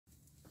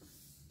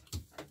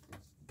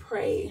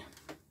pray.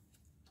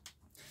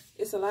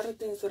 It's a lot of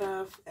things that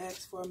I've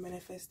asked for,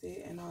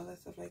 manifested, and all that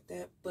stuff like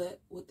that. But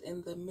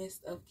within the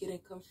midst of getting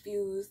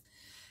confused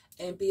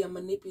and being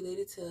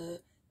manipulated to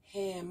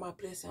hand my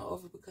blessing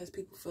over because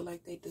people feel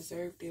like they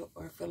deserved it,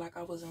 or feel like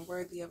I wasn't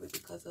worthy of it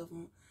because of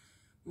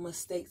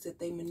mistakes that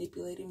they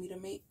manipulated me to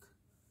make,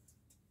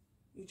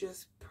 you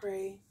just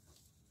pray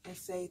and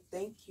say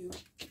thank you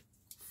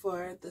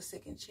for the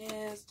second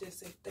chance. Just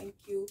say thank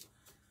you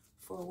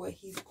for what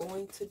he's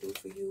going to do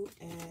for you,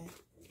 and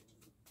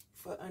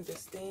for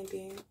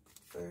understanding,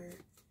 for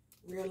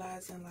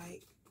realizing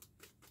like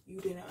you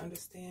didn't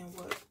understand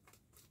what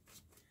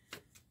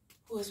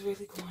was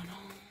really going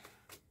on.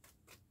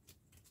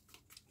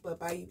 But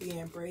by you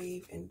being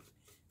brave and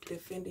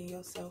defending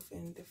yourself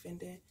and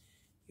defending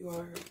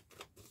your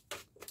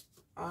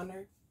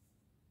honor,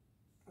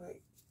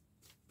 like,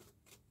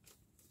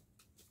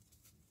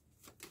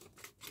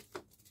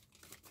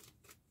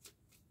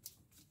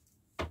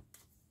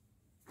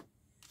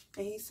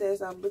 and he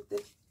says, I've looked at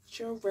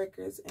your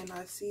records and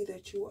I see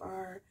that you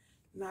are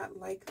not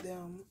like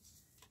them,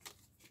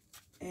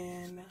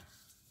 and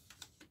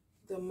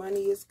the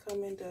money is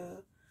coming,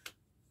 the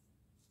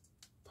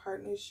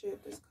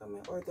partnership is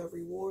coming, or the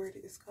reward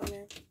is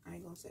coming. I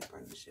ain't gonna say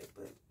partnership,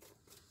 but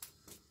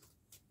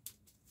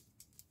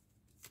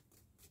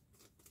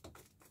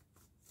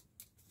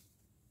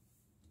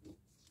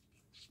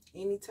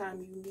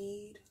anytime you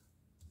need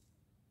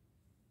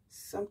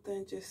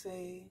something, just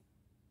say,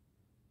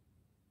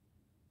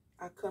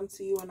 I come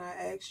to you and I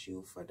ask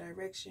you for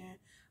direction.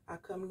 I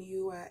come to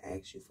you, I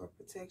ask you for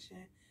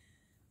protection.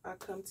 I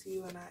come to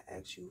you and I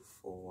ask you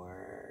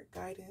for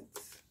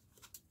guidance.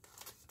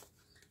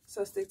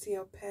 So stick to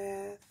your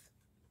path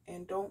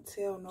and don't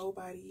tell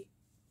nobody,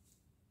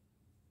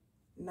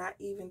 not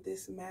even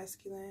this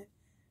masculine.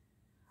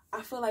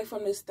 I feel like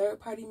from this third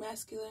party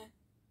masculine,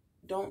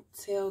 don't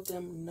tell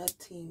them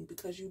nothing,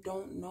 because you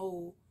don't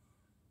know.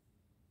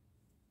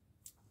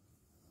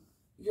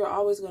 You're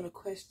always going to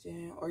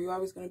question, or you're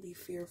always going to be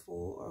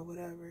fearful or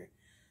whatever.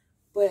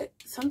 But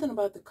something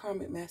about the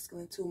karmic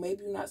masculine too.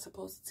 Maybe you're not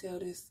supposed to tell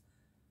this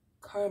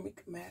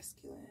karmic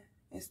masculine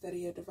instead of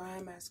your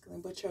divine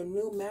masculine. But your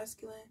new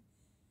masculine,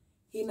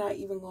 he not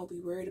even going to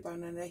be worried about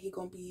none of that. He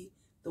going to be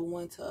the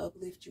one to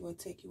uplift you and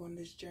take you on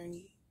this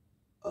journey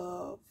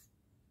of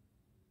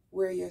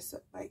where you're,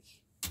 like,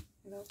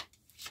 you know.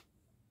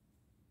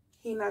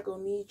 He not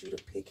going to need you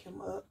to pick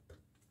him up.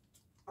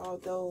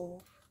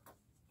 Although,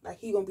 like,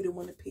 he going to be the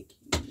one to pick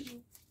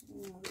you.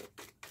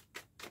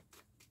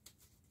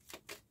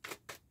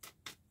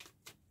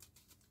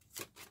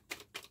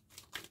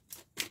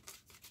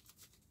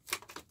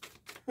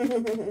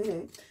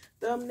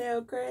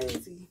 Thumbnail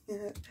crazy.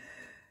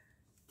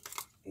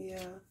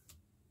 Yeah.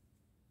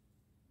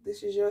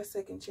 This is your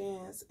second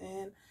chance.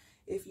 And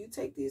if you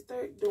take these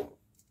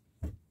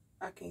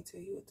I can't tell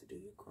you what to do,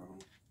 you grown.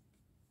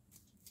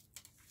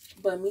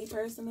 But me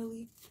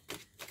personally,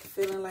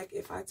 feeling like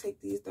if I take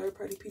these third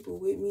party people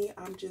with me,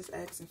 I'm just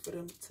asking for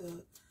them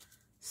to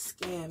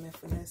scam and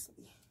finesse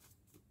me.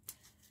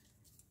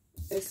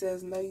 It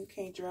says, no, you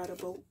can't drive the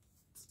boat.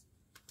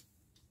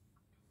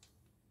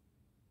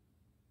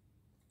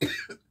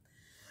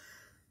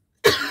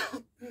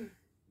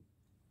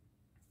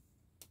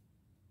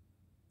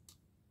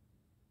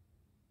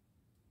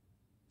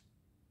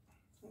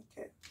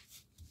 Okay.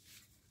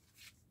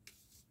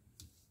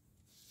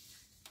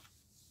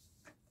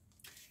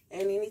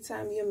 And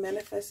anytime you're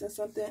manifesting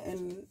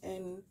something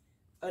and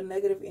a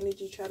negative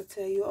energy try to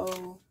tell you,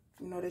 oh,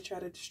 you know, they try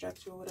to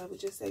distract you or whatever,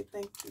 just say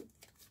thank you.